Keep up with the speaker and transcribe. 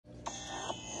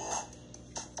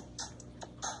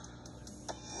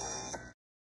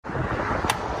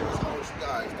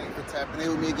and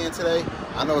here with me again today.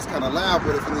 I know it's kind of loud,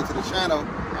 but if you're new to the channel,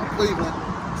 I'm Cleveland.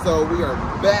 So we are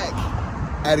back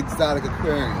at Exotic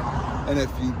Aquarium. And if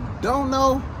you don't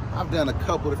know, I've done a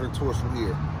couple different tours from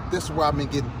here. This is where I've been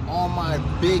getting all my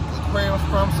big aquariums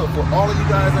from. So for all of you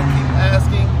guys that keep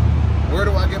asking, where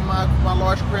do I get my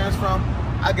large aquariums from?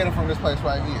 I get them from this place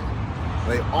right here.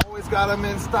 They always got them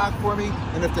in stock for me.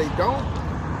 And if they don't,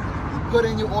 you put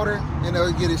in your order and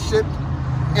they'll get it shipped.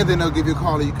 And then they'll give you a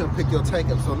call and you come pick your tank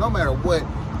up. So no matter what,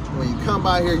 when you come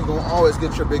by here, you're gonna always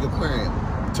get your big aquarium.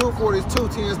 240s,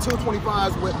 210s,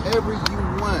 225s, whatever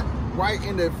you want. Right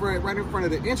in front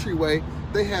of the entryway,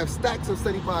 they have stacks of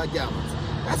 75 gallons.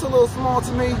 That's a little small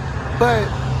to me, but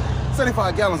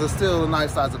 75 gallons is still a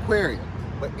nice size aquarium.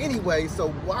 But anyway, so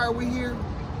why are we here?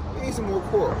 We need some more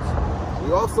corals.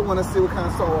 We also want to see what kind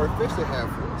of saltwater fish they have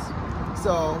for us.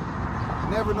 So, you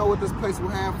never know what this place will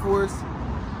have for us.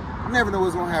 You never know what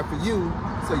it's going to have for you.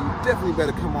 So you definitely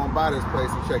better come on by this place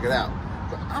and check it out.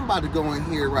 But I'm about to go in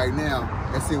here right now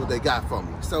and see what they got for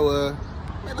me. So,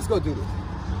 man, let's go do this.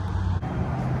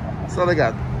 So they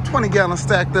got 20 gallons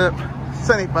stacked up,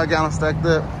 75 gallons stacked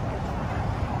up.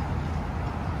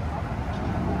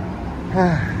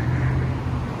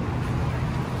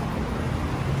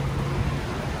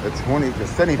 The 20 to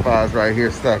 75s right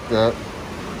here stacked up.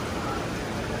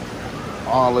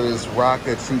 All of this rock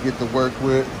that you get to work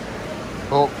with,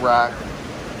 bulk rock.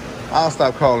 I'll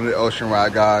stop calling it ocean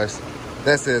rock, guys.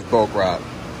 That says bulk rock.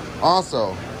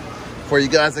 Also, for you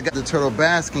guys that got the turtle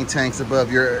basking tanks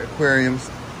above your aquariums,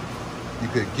 you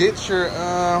could get your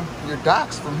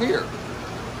docks from here.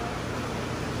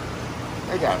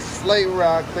 They got slate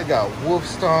rock, they got wolf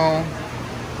stone,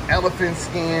 elephant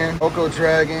skin, Oko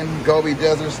dragon, Gobi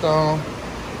desert stone.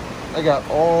 They got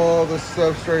all the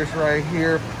substrates right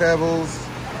here, pebbles,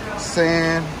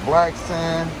 sand, black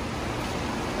sand.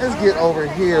 Let's get over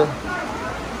here.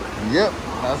 Yep,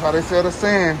 that's how they sell the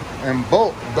sand. And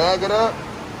bulk, bag it up,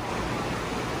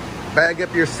 bag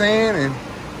up your sand and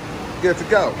good to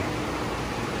go.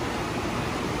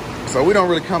 So we don't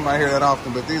really come by here that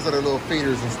often, but these are the little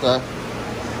feeders and stuff.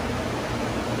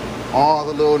 All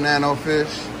the little nano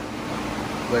fish.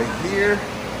 But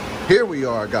here we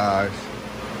are, guys.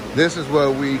 This is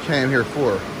what we came here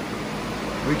for.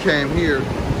 We came here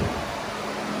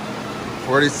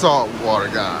for these saltwater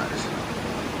guys.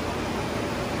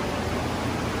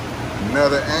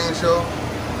 Another angel.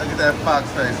 Look at that fox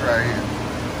face right here.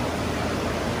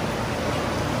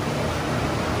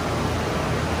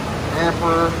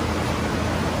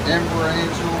 Emperor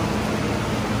angel,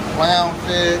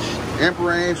 clownfish,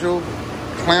 emperor angel,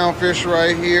 clownfish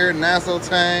right here, Nassau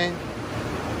tang.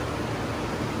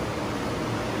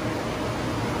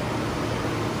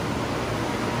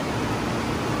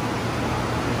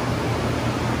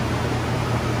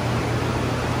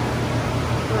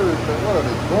 What are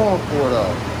they going for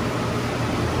though?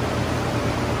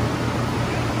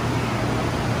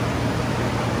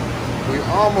 We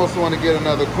almost want to get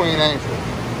another queen angel.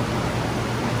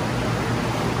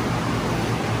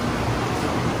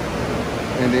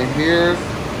 And then here's,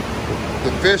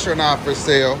 the fish are not for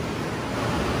sale.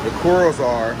 The corals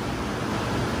are.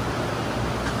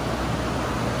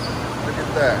 Look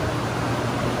at that.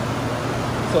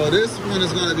 So this one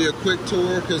is going to be a quick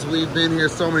tour because we've been here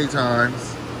so many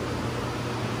times.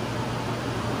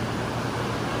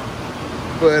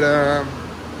 But I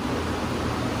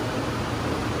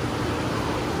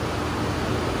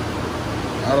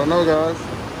don't know, guys.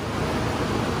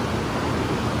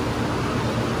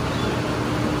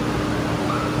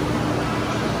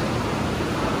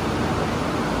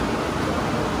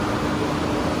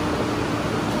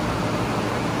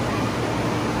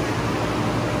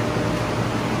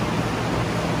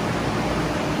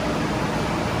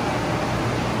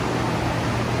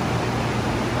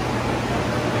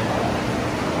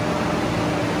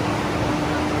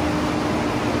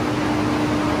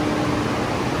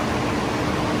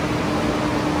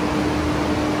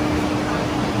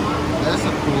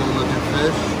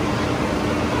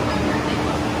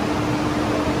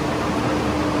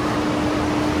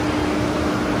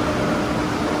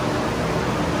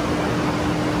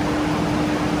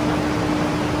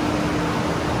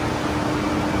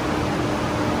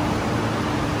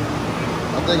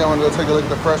 I think I'm gonna go take a look at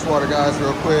the freshwater guys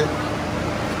real quick.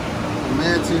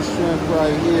 Mantis shrimp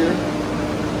right here.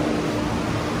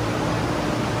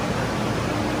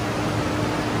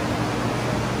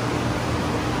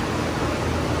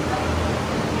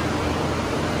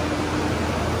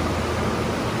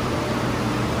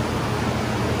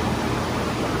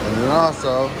 And then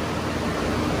also,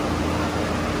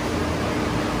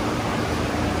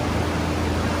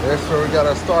 that's where we got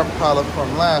our star pilot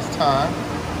from last time.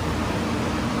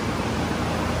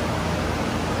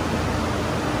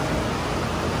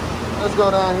 let's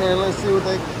go down here and let's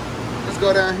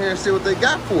go down here and see what they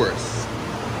got for us.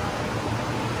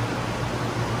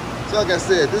 So like I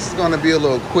said, this is gonna be a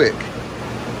little quick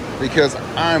because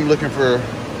I'm looking for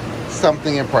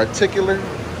something in particular.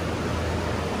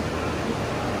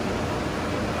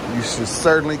 You should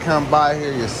certainly come by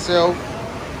here yourself.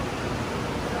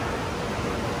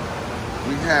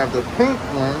 We have the pink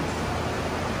ones.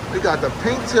 We got the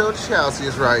pink-tailed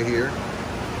chalceus right here.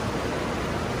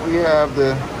 We have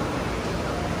the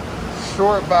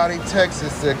short-body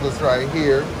Texas cichlids right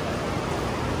here.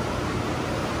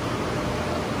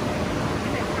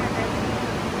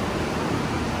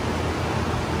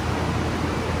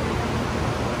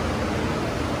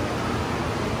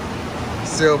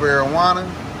 Silver arowana,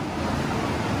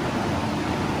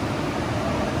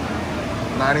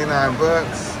 99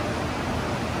 bucks.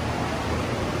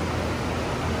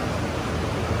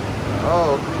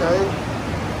 Okay.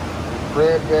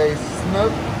 Red bay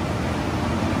snook.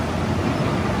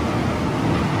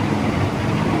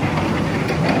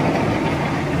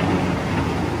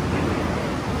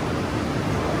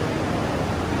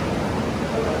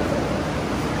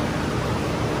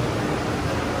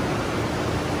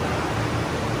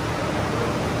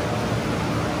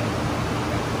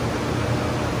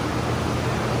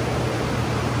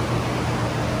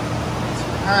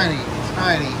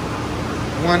 Tiny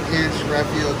 1-inch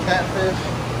Raphael catfish.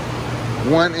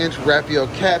 1-inch Raphael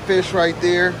catfish right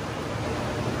there.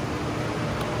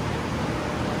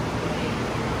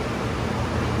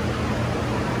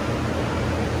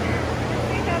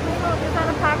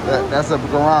 That's a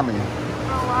gourami.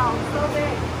 Oh wow, so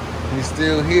big. He's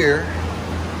still here.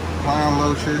 Clown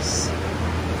loaches.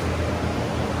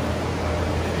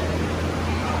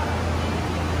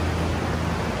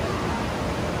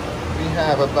 We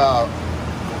have about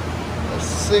a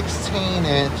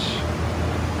 16-inch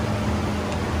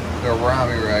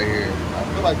gourami right here. I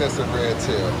feel like that's a red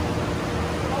tail.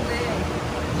 So big.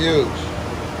 Huge.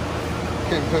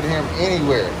 Couldn't put him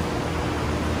anywhere.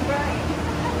 Right.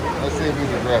 Let's see if he's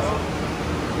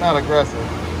aggressive. Not aggressive.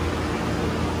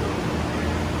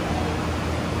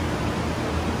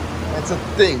 That's a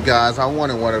thing, guys. I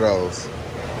wanted one of those. Oh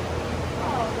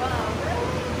wow,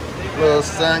 really? Little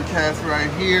sun cats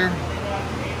right here.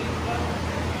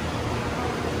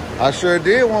 I sure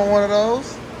did want one of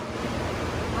those.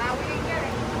 Wow, we didn't get it.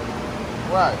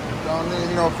 Right. Don't need,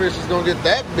 you know, fish is gonna get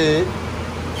that big.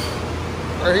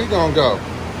 Where he gonna go?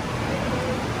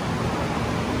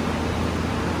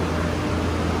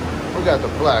 We got the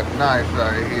black knife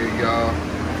right here, y'all.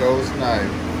 Ghost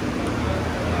knife.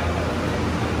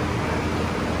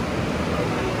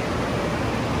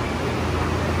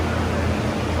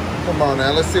 Come on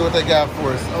now, let's see what they got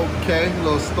for us. Okay, a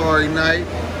little starry night.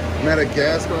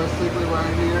 Madagascar cichlid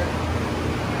right here.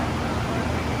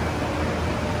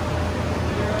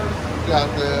 Got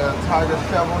the tiger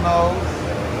shovel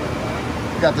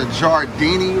nose. Got the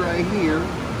Giardini right here.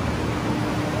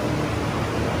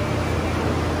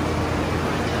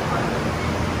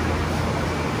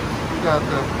 Got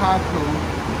the Pacu.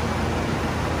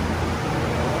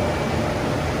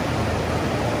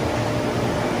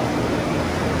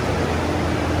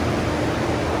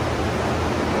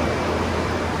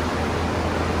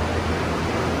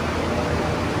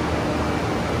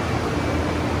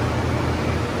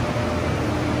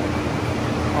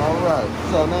 All right,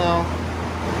 so now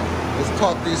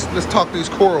let's talk these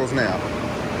corals now.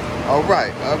 All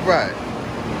right.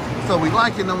 So we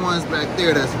liking the ones back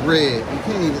there that's red. You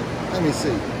can't even, let me see.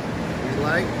 We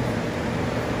like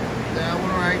that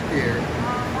one right there.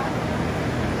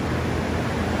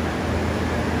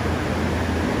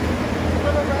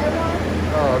 Little red one?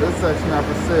 Oh, this section not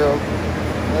for sale.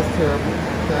 That's terrible.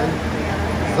 Okay.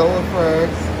 Zoa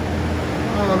frags.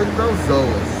 Oh, look at those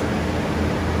zoas.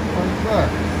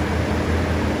 $20.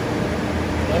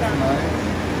 That's nice.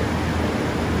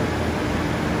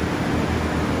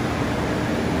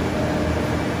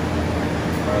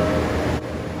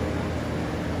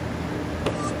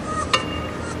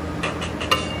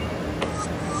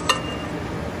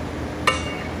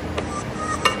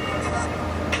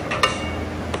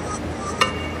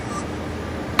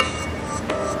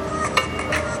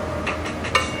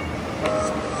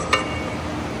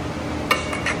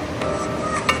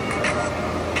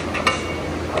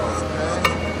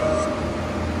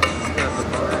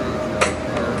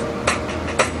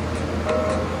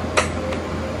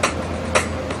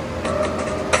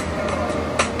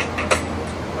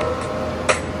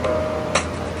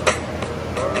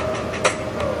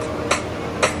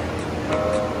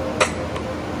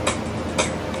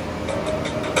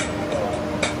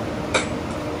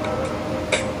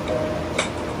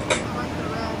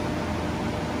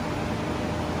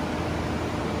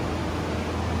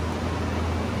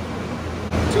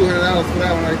 else for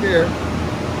that one right there.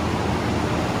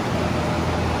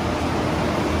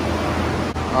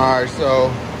 All right,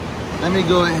 so let me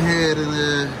go ahead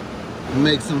and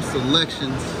make some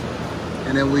selections,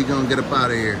 and then we're gonna get up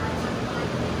out of here.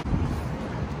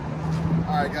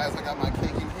 All right, guys, I got my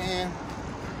cake in hand.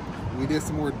 We did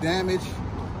some more damage.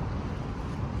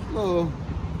 A little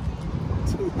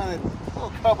 200, a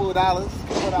couple of dollars.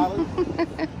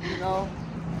 You know,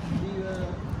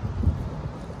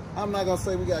 I'm not gonna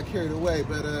say we got carried away,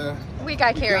 but we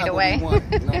got carried away. You know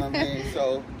what I mean?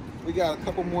 So we got a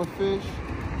couple more fish.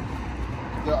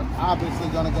 They're obviously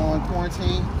gonna go in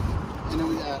quarantine, and then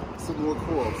we got some more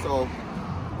coral. So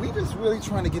we just really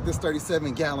trying to get this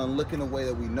 37-gallon looking the way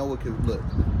that we know it could look.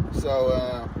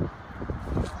 So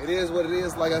it is what it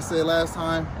is. Like I said last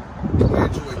time, we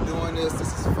enjoy doing this. This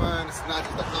is fun. It's not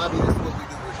just a hobby. This is what we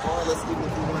do regardless. Even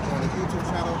if we want to join a YouTube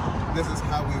channel, this is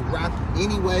how we rock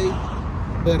anyway.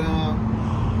 But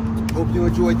hope you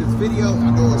enjoyed this video. I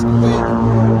know it's quick.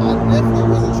 I definitely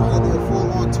wasn't trying to do a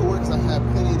full-on tour because I have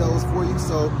plenty of those for you.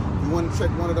 So if you want to check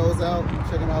one of those out,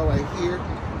 check them out right here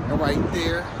and right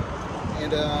there.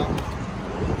 And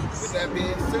with that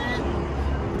being said,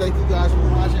 thank you guys for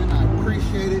watching. I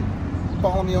appreciate it.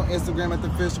 Follow me on Instagram at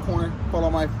The Fish Corner. Follow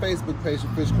my Facebook page, The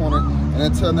Fish Corner. And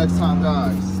until next time,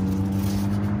 guys.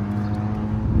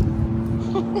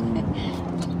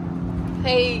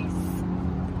 Peace.